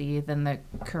policy than the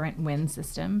current Wynne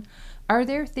system. Are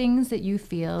there things that you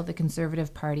feel the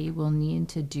Conservative Party will need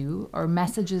to do, or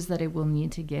messages that it will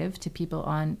need to give to people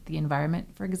on the environment,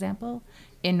 for example,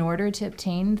 in order to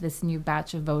obtain this new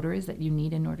batch of voters that you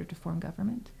need in order to form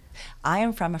government? I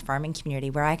am from a farming community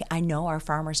where I know our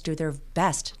farmers do their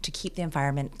best to keep the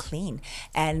environment clean.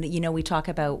 And we talk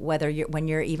about whether when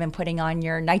you're even putting on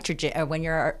your nitrogen, or when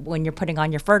you're putting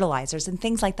on your fertilizers and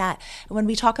things like that. When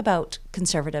we talk about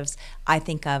Conservatives, I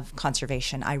think of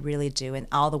conservation. I really do, and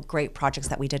all the great projects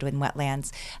that we did in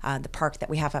wetlands, the park that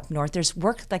we have up north. There's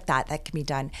work like that can be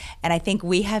done, and I think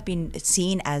we have been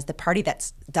seen as the party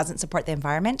that doesn't support the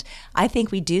environment. I think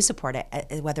we do support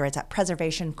it, whether it's at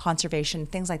preservation, conservation,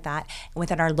 things like that. And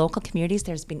within our local communities,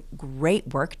 there's been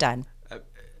great work done.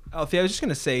 Althia, I was just going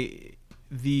to say,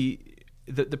 the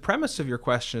premise of your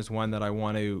question is one that I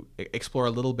want to explore a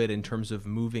little bit in terms of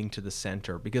moving to the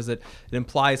center, because it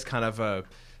implies kind of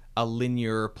a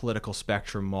linear political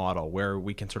spectrum model where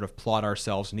we can sort of plot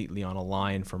ourselves neatly on a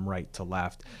line from right to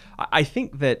left. I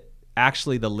think that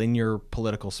actually the linear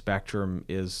political spectrum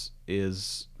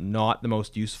is not the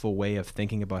most useful way of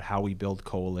thinking about how we build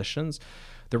coalitions.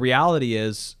 The reality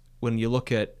is, when you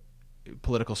look at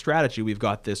political strategy, we've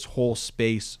got this whole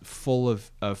space full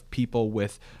of people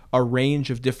with a range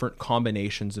of different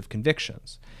combinations of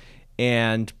convictions.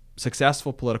 And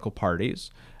successful political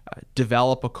parties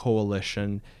develop a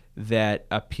coalition that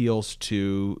appeals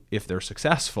to, if they're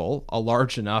successful, a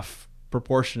large enough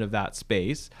proportion of that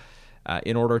space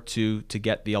in order to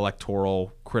get the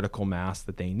electoral critical mass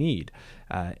that they need.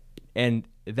 And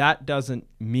that doesn't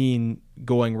mean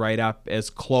going right up as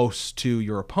close to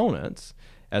your opponents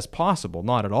as possible.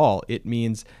 Not at all. It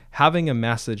means having a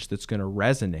message that's going to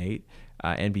resonate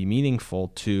and be meaningful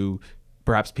to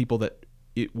perhaps people that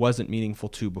it wasn't meaningful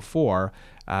to before,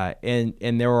 and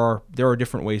there are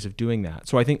different ways of doing that.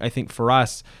 So I think for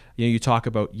us, you talk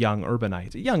about young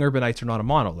urbanites. Young urbanites are not a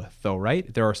monolith, though,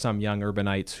 right? There are some young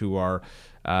urbanites who are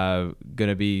going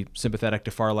to be sympathetic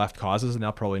to far left causes, and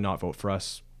they'll probably not vote for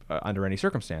us under any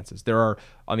circumstances. There are,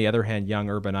 on the other hand, young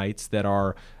urbanites that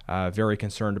are very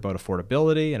concerned about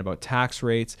affordability and about tax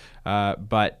rates,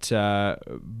 but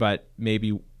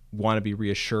maybe want to be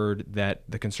reassured that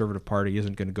the Conservative Party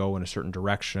isn't going to go in a certain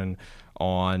direction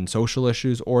on social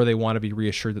issues, or they want to be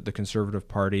reassured that the Conservative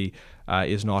Party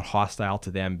is not hostile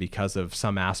to them because of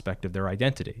some aspect of their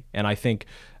identity. And I think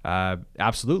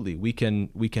absolutely we can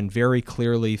very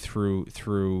clearly through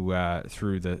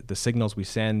the signals we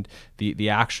send, the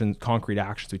actions, concrete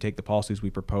actions we take, the policies we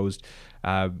proposed,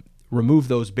 remove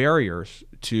those barriers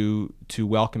to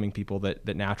welcoming people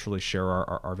that naturally share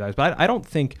our values. But I don't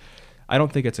think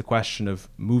it's a question of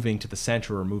moving to the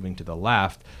center or moving to the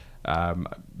left,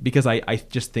 because I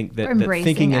just think that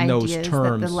thinking in those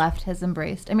terms that the left has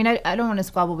embraced. I mean, I don't want to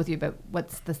squabble with you about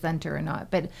what's the center or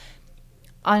not, but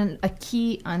on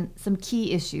some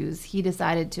key issues, he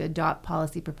decided to adopt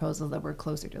policy proposals that were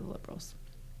closer to the Liberals.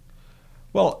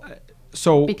 Well,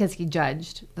 so because he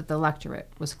judged that the electorate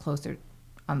was closer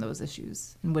on those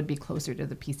issues and would be closer to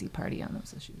the PC party on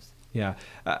those issues. Yeah,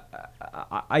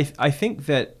 I think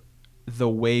that the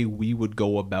way we would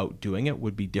go about doing it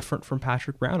would be different from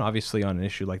Patrick Brown. Obviously, on an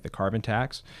issue like the carbon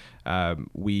tax,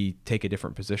 we take a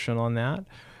different position on that,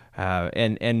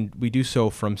 and we do so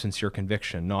from sincere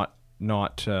conviction,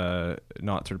 not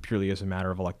sort of purely as a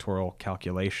matter of electoral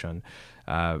calculation.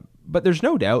 But there's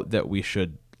no doubt that we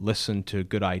should listen to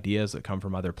good ideas that come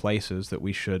from other places, that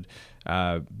we should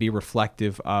be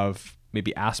reflective of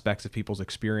maybe aspects of people's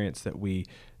experience that we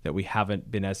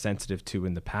haven't been as sensitive to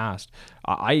in the past.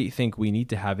 I think we need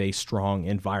to have a strong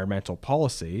environmental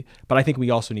policy, but I think we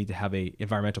also need to have a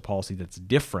environmental policy that's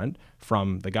different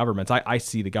from the government's. I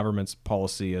see the government's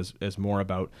policy as more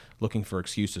about looking for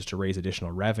excuses to raise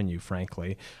additional revenue,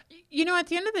 frankly. At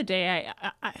the end of the day,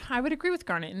 I would agree with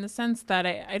Garnett in the sense that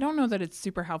I don't know that it's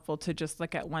super helpful to just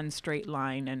look at one straight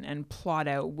line and plot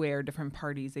out where different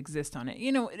parties exist on it.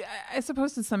 I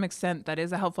suppose to some extent that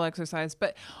is a helpful exercise,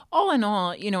 but all in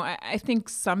all, I think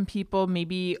some people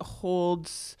maybe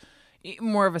hold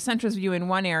more of a centrist view in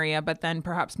one area, but then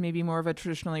perhaps maybe more of a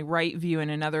traditionally right view in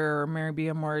another, or maybe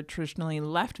a more traditionally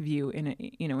left view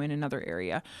in another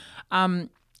area.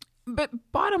 But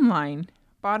bottom line,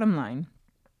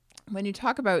 when you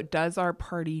talk about, does our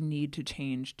party need to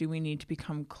change? Do we need to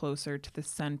become closer to the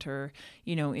center,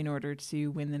 in order to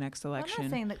win the next election?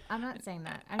 I'm not saying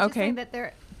that. I'm just saying that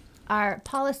there are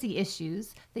policy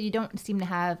issues that you don't seem to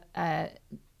have a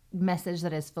message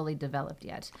that is fully developed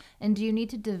yet. And do you need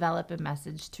to develop a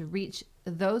message to reach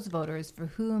those voters for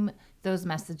whom those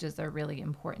messages are really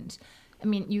important? I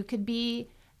mean, you could be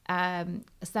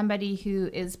somebody who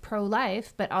is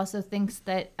pro-life, but also thinks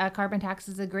that a carbon tax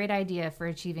is a great idea for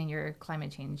achieving your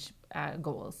climate change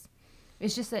goals.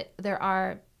 It's just that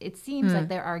it seems like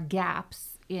there are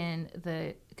gaps in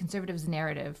the Conservatives'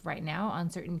 narrative right now on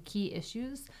certain key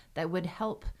issues that would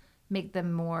help make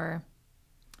them more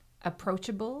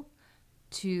approachable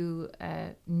to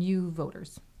new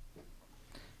voters.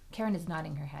 Karen is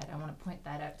nodding her head. I want to point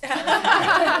that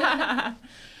out.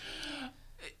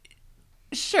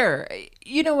 Sure.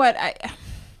 You know what?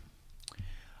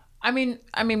 I mean,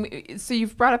 so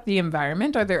you've brought up the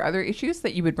environment. Are there other issues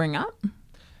that you would bring up?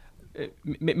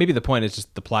 Maybe the point is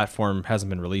just the platform hasn't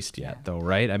been released yet, though,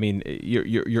 right? I mean,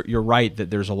 you're right that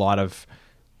there's a lot of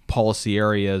policy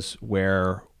areas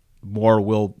where more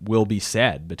will be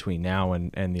said between now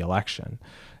and the election.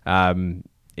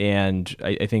 And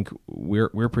I think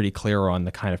we're pretty clear on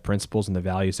the kind of principles and the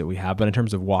values that we have. But in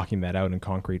terms of walking that out in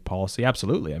concrete policy,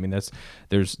 absolutely. I mean,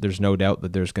 there's no doubt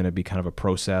that there's going to be kind of a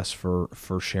process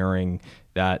for sharing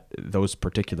those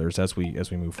particulars as we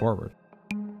move forward.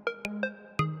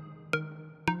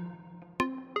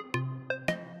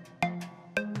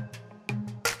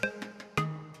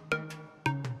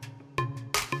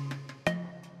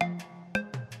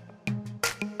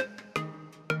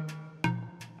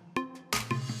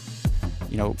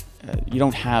 You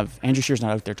don't have Andrew Scheer's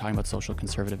not out there talking about social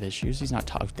conservative issues. He's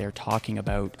not out there talking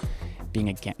about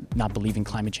not believing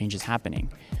climate change is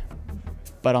happening.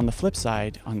 But on the flip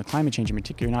side, on the climate change in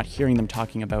particular, you're not hearing them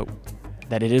talking about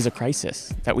that it is a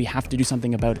crisis, that we have to do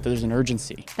something about it, that there's an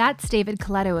urgency. That's David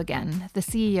Coletto again, the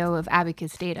CEO of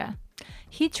Abacus Data.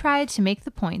 He tried to make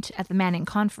the point at the Manning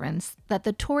conference that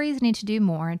the Tories need to do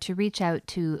more to reach out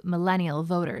to millennial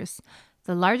voters,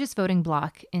 the largest voting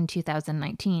bloc in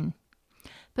 2019.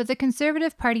 But the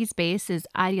Conservative Party's base is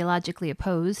ideologically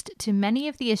opposed to many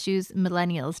of the issues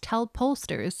millennials tell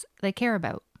pollsters they care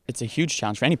about. It's a huge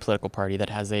challenge for any political party that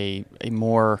has a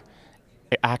more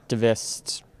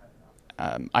activist,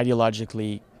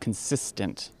 ideologically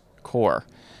consistent core.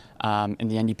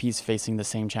 And the NDP is facing the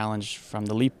same challenge from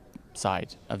the Leap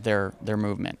side of their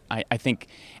movement. I think,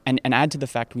 and add to the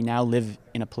fact we now live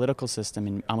in a political system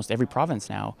in almost every province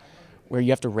now where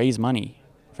you have to raise money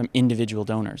from individual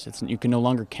donors. You can no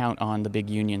longer count on the big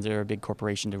unions or a big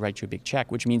corporation to write you a big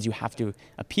check, which means you have to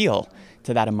appeal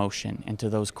to that emotion and to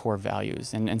those core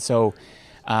values. And so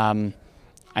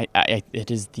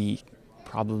it is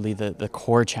probably the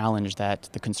core challenge that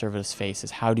the Conservatives face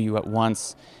is how do you at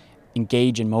once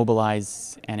engage and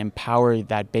mobilize and empower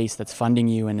that base that's funding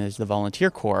you and is the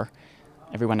volunteer core,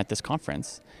 everyone at this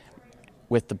conference,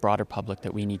 with the broader public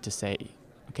that we need to say,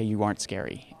 okay, you aren't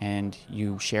scary and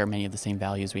you share many of the same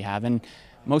values we have. And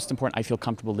most important, I feel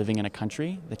comfortable living in a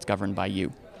country that's governed by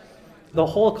you. The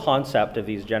whole concept of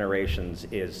these generations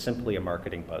is simply a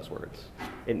marketing buzzword.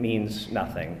 It means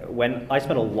nothing. When I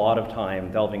spent a lot of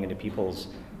time delving into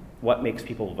what makes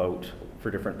people vote for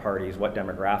different parties, what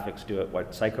demographics do it,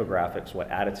 what psychographics,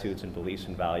 what attitudes and beliefs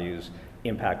and values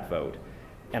impact vote.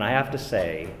 And I have to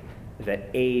say that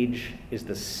age is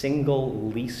the single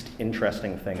least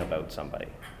interesting thing about somebody.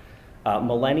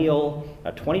 Millennial,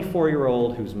 a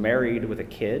 24-year-old who's married with a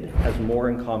kid has more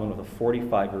in common with a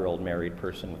 45-year-old married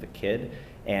person with a kid,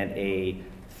 and a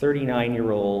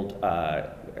 39-year-old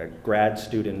grad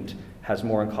student has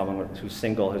more in common who's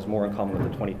single, has more in common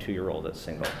with a 22-year-old that's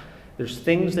single. There's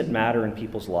things that matter in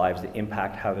people's lives that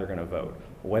impact how they're going to vote,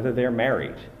 whether they're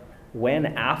married. When,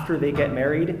 after they get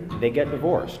married, they get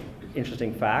divorced.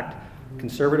 Interesting fact,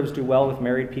 Conservatives do well with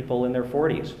married people in their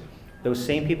 40s. Those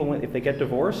same people, if they get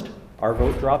divorced, our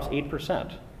vote drops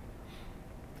 8%.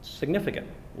 It's significant.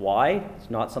 Why?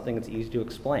 It's not something that's easy to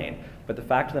explain. But the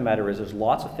fact of the matter is there's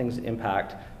lots of things that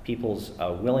impact people's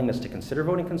willingness to consider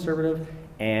voting Conservative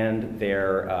and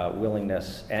their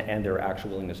willingness and their actual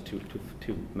willingness to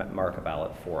mark a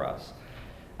ballot for us.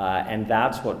 And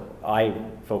that's what I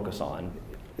focus on.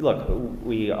 Look,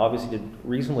 we obviously did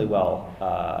reasonably well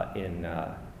in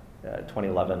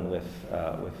 2011 with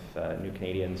New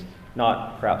Canadians,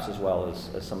 not perhaps as well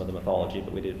as some of the mythology,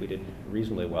 but we did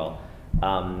reasonably well.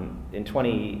 In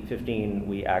 2015,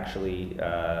 we actually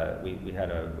we had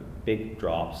a big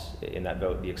drops in that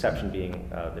vote. The exception being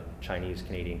the Chinese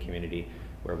Canadian community,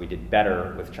 where we did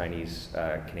better with Chinese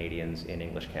Canadians in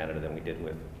English Canada than we did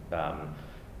with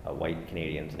white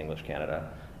Canadians in English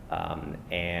Canada.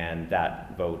 And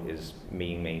that vote is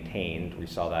being maintained. We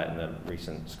saw that in the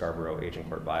recent Scarborough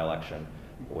Agincourt by-election,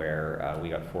 where we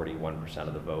got 41%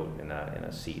 of the vote in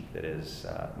a seat that is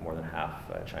more than half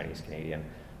Chinese Canadian.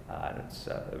 And it's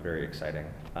very exciting.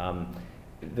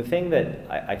 The thing that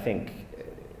I think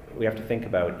we have to think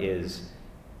about is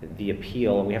the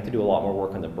appeal, and we have to do a lot more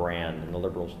work on the brand, and the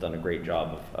Liberals have done a great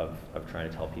job of trying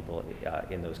to tell people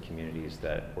in those communities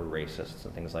that we're racists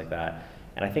and things like that.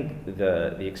 And I think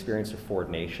the experience of Ford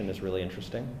Nation is really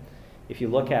interesting. If you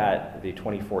look at the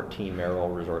 2014 mayoral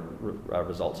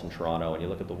results in Toronto, and you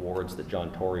look at the wards that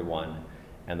John Tory won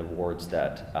and the wards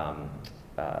that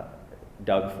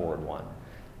Doug Ford won,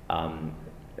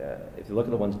 if you look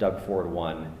at the ones Doug Ford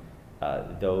won,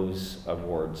 those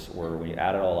awards were, when you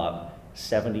add it all up,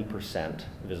 70%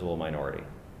 visible minority.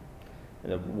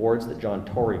 And the wards that John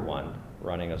Tory won,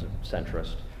 running as a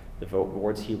centrist, the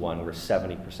wards he won were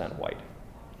 70% white.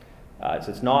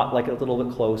 So it's not like a little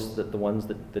bit close that the ones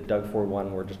that Doug Ford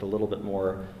won were just a little bit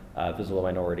more visible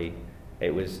minority.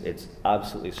 It's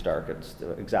absolutely stark. It's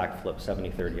the exact flip,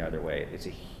 70-30 either way. It's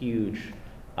a huge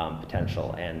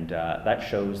potential, and that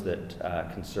shows that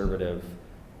conservative,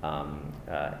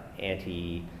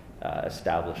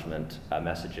 anti-establishment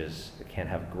messages can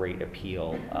have great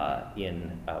appeal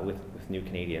with new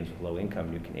Canadians, with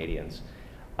low-income new Canadians.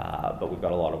 But we've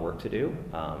got a lot of work to do,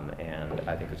 and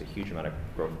I think there's a huge amount of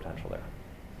growth potential there.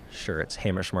 Sure, it's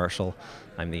Hamish Marshall.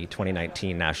 I'm the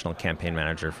 2019 National Campaign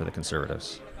Manager for the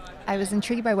Conservatives. I was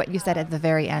intrigued by what you said at the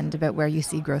very end about where you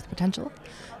see growth potential.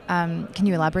 Can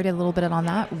you elaborate a little bit on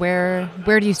that? Where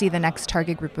do you see the next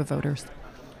target group of voters?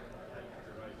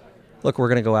 Look, we're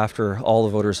going to go after all the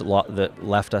voters that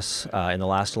left us in the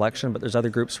last election, but there's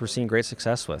other groups we're seeing great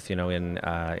success with. You know, in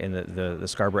the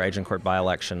Scarborough Agincourt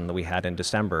by-election that we had in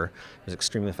December, it was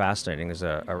extremely fascinating. There's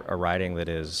a riding that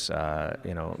is,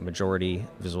 majority,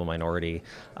 visible minority,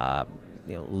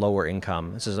 lower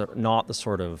income. This is not the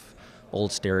sort of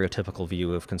old stereotypical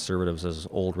view of Conservatives as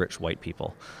old, rich white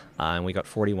people. And we got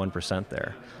 41%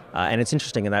 there. And it's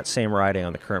interesting, in that same riding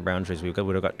on the current boundaries, we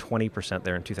would have got 20%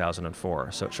 there in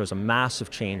 2004. So it shows a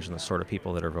massive change in the sort of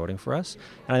people that are voting for us.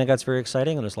 And I think that's very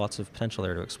exciting, and there's lots of potential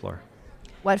there to explore.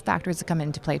 What factors come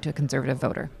into play to a Conservative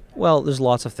voter? Well, there's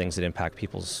lots of things that impact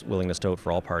people's willingness to vote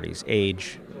for all parties.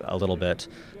 Age, a little bit,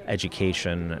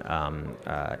 education,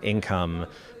 income,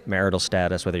 marital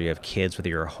status, whether you have kids, whether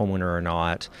you're a homeowner or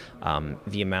not,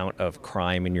 the amount of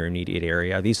crime in your immediate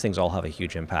area. These things all have a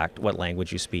huge impact. What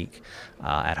language you speak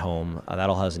at home, that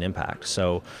all has an impact.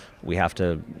 So we have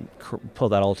to pull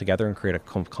that all together and create a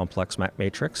complex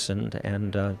matrix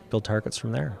and build targets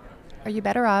from there. Are you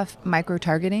better off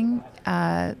micro-targeting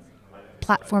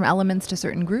platform elements to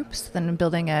certain groups than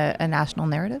building a national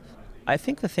narrative? I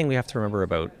think the thing we have to remember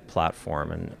about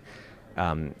platform and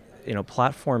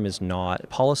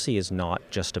policy is not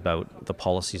just about the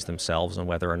policies themselves and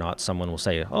whether or not someone will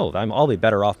say, I'll be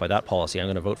better off by that policy, I'm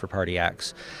going to vote for party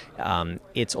X.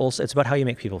 It's about how you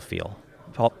make people feel.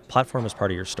 Platform is part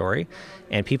of your story,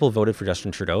 and people voted for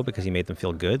Justin Trudeau because he made them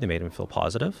feel good, they made them feel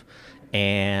positive,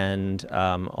 and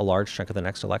a large chunk of the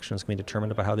next election is going to be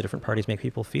determined about how the different parties make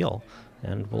people feel,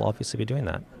 and we'll obviously be doing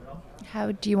that.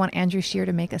 How do you want Andrew Scheer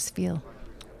to make us feel?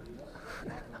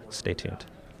 Stay tuned.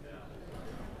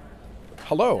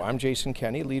 Hello, I'm Jason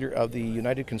Kenney, leader of the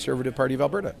United Conservative Party of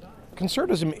Alberta.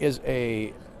 Conservatism is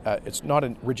it's not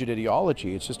a rigid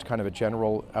ideology, it's just kind of a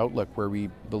general outlook where we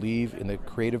believe in the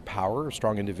creative power of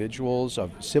strong individuals,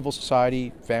 of civil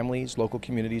society, families, local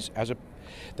communities,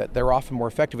 that they're often more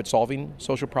effective at solving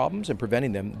social problems and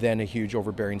preventing them than a huge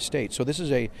overbearing state. So this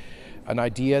is an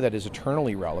idea that is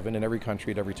eternally relevant in every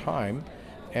country at every time.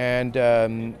 And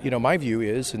my view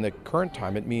is, in the current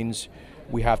time, it means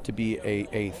we have to be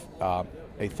a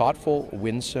thoughtful,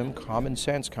 winsome, common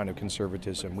sense kind of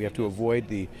conservatism. We have to avoid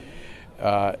the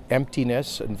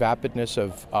emptiness and vapidness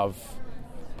of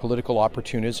political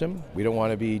opportunism. We don't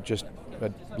want to be just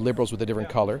liberals with a different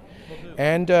color.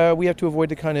 And we have to avoid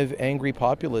the kind of angry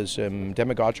populism,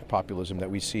 demagogic populism that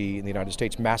we see in the United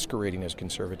States masquerading as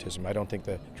conservatism. I don't think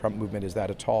the Trump movement is that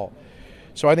at all.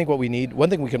 So I think what we need, one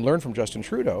thing we can learn from Justin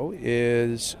Trudeau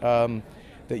is that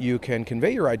you can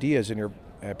convey your ideas and your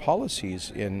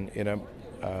policies in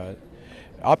a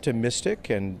optimistic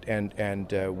and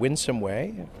winsome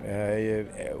way.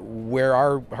 Where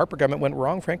our Harper government went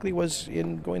wrong, frankly, was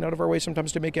in going out of our way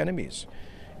sometimes to make enemies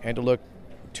and to look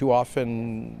too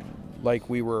often like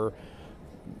we were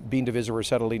being divisive or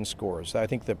settling scores. I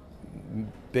think that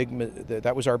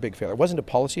was our big failure. It wasn't a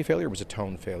policy failure, it was a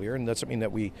tone failure, and that's something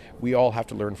that we all have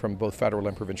to learn from both federal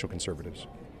and provincial Conservatives.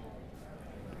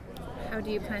 How do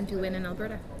you plan to win in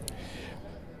Alberta?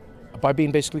 By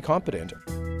being basically competent.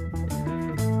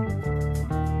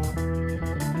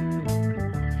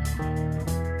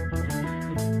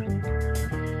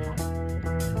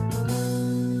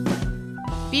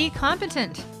 Be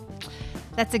competent.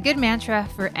 That's a good mantra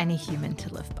for any human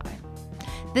to live by.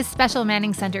 This special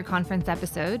Manning Center Conference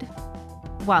episode,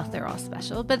 well, they're all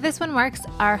special, but this one marks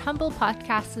our Humble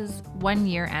Podcast's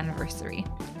 1-year anniversary.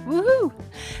 Woohoo!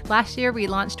 Last year, we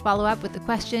launched follow-up with the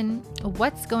question,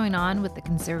 what's going on with the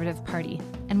Conservative Party?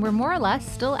 And we're more or less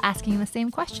still asking the same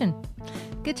question.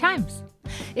 Good times.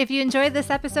 If you enjoyed this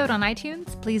episode on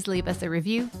iTunes, please leave us a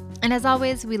review. And as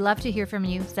always, we love to hear from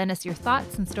you. Send us your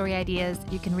thoughts and story ideas.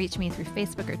 You can reach me through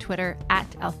Facebook or Twitter at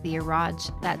Althia Raj.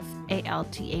 That's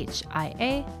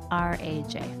ALTHIARAJ.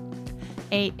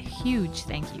 A huge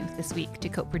thank you this week to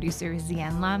co-producer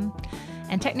Zian Lam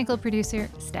and technical producer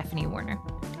Stephanie Warner.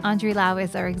 Andre Lau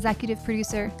is our executive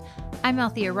producer. I'm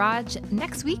Althia Raj.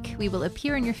 Next week, we will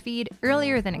appear in your feed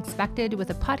earlier than expected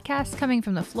with a podcast coming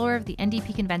from the floor of the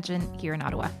NDP convention here in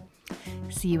Ottawa.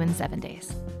 See you in 7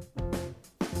 days.